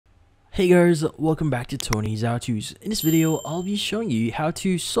Hey guys, welcome back to Tony's How-Tos. In this video, I'll be showing you how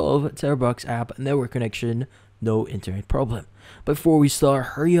to solve Terabox app network connection, no internet problem. Before we start,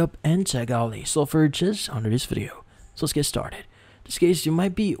 hurry up and check out the software just under this video. So let's get started. In this case, you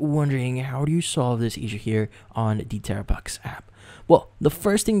might be wondering how do you solve this issue here on the Terabox app. Well, the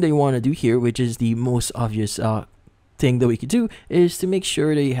first thing that you want to do here, which is the most obvious thing that we could do, is to make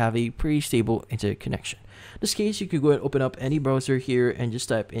sure that you have a pretty stable internet connection. In this case, you could go and open up any browser here and just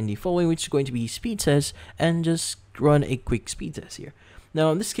type in the following, which is going to be speed test, and just run a quick speed test here.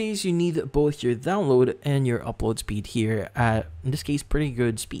 Now in this case, you need both your download and your upload speed here at, in this case, pretty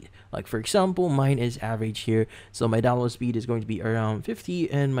good speed. Like for example, mine is average here, so my download speed is going to be around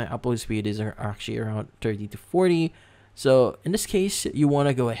 50 and my upload speed is actually around 30 to 40. So in this case, you want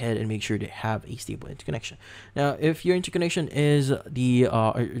to go ahead and make sure to have a stable interconnection. Now if your interconnection is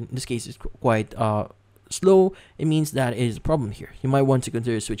in this case is quite slow, it means that is a problem here. You might want to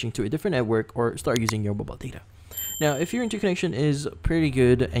consider switching to a different network or start using your mobile data. Now if your interconnection is pretty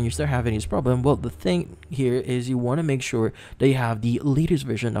good and you start having this problem, well, the thing here is you want to make sure that you have the latest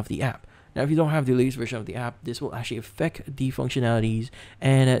version of the app. Now if you don't have the latest version of the app, this will actually affect the functionalities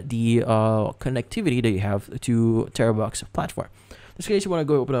and the connectivity that you have to Terabox platform. In this case, you want to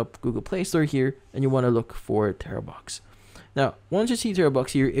go open up Google Play Store here and you want to look for Terabox. Now, once you see Terabox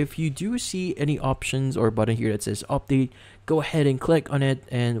here, if you do see any options or button here that says update, go ahead and click on it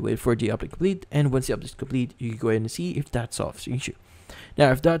and wait for the update complete. And once the update is complete, you can go ahead and see if that solves the issue.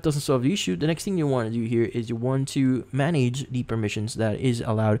 Now, if that doesn't solve the issue, the next thing you want to do here is you want to manage the permissions that is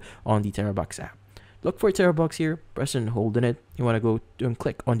allowed on the Terabox app. Look for Terabox here, press and hold on it. You want to go and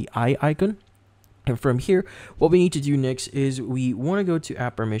click on the eye icon. And from here, what we need to do next is we want to go to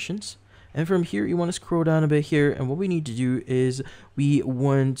app permissions. And from here, you want to scroll down a bit here. And what we need to do is we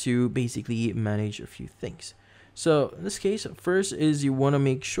want to basically manage a few things. So in this case, first is you want to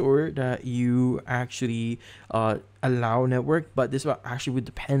make sure that you actually allow network, but this actually would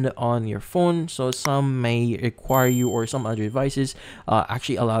depend on your phone. So some may require you, or some other devices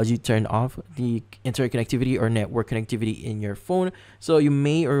actually allows you to turn off the internet connectivity or network connectivity in your phone. So you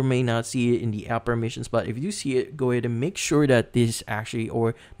may or may not see it in the app permissions, but if you do see it, go ahead and make sure that this actually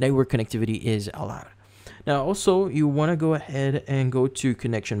or network connectivity is allowed. Now also, you want to go ahead and go to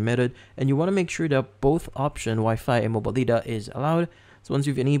connection method, and you want to make sure that both option Wi-Fi and mobile data is allowed. So once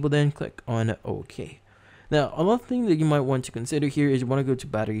you've enabled, then click on OK. Now another thing that you might want to consider here is you want to go to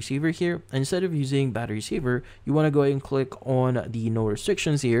battery saver here. And instead of using battery saver, you want to go ahead and click on the no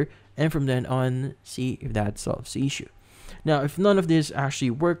restrictions here, and from then on, see if that solves the issue. Now, if none of this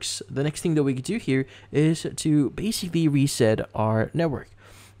actually works, the next thing that we could do here is to basically reset our network.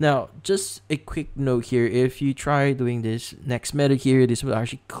 Now, just a quick note here, if you try doing this next method here, this will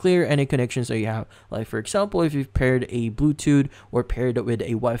actually clear any connections that you have. Like for example, if you've paired a Bluetooth or paired it with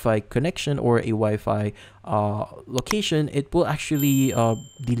a Wi-Fi connection or a Wi-Fi location, it will actually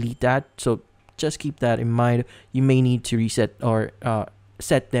delete that. So just keep that in mind. You may need to reset or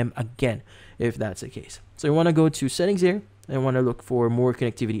set them again if that's the case. So you want to go to settings here. And want to look for more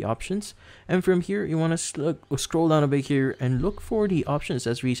connectivity options, and from here you want to scroll down a bit here and look for the options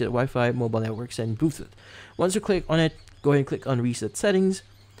as reset Wi-Fi, mobile networks, and Bluetooth. Once you click on it, go ahead and click on reset settings,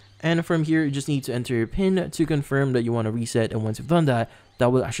 and from here you just need to enter your PIN to confirm that you want to reset. And once you've done that, that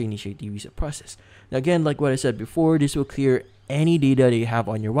will actually initiate the reset process. Now again, like what I said before, this will clear any data that you have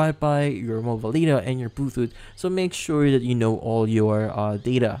on your Wi-Fi, your mobile data, and your Bluetooth. So make sure that you know all your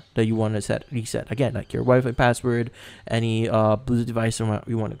data that you want to reset. Again, like your Wi-Fi password, any Bluetooth device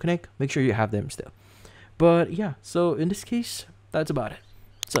you want to connect, make sure you have them still. But yeah, so in this case, that's about it.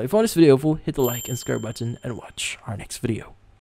 So if you found this video helpful, hit the like and subscribe button and watch our next video.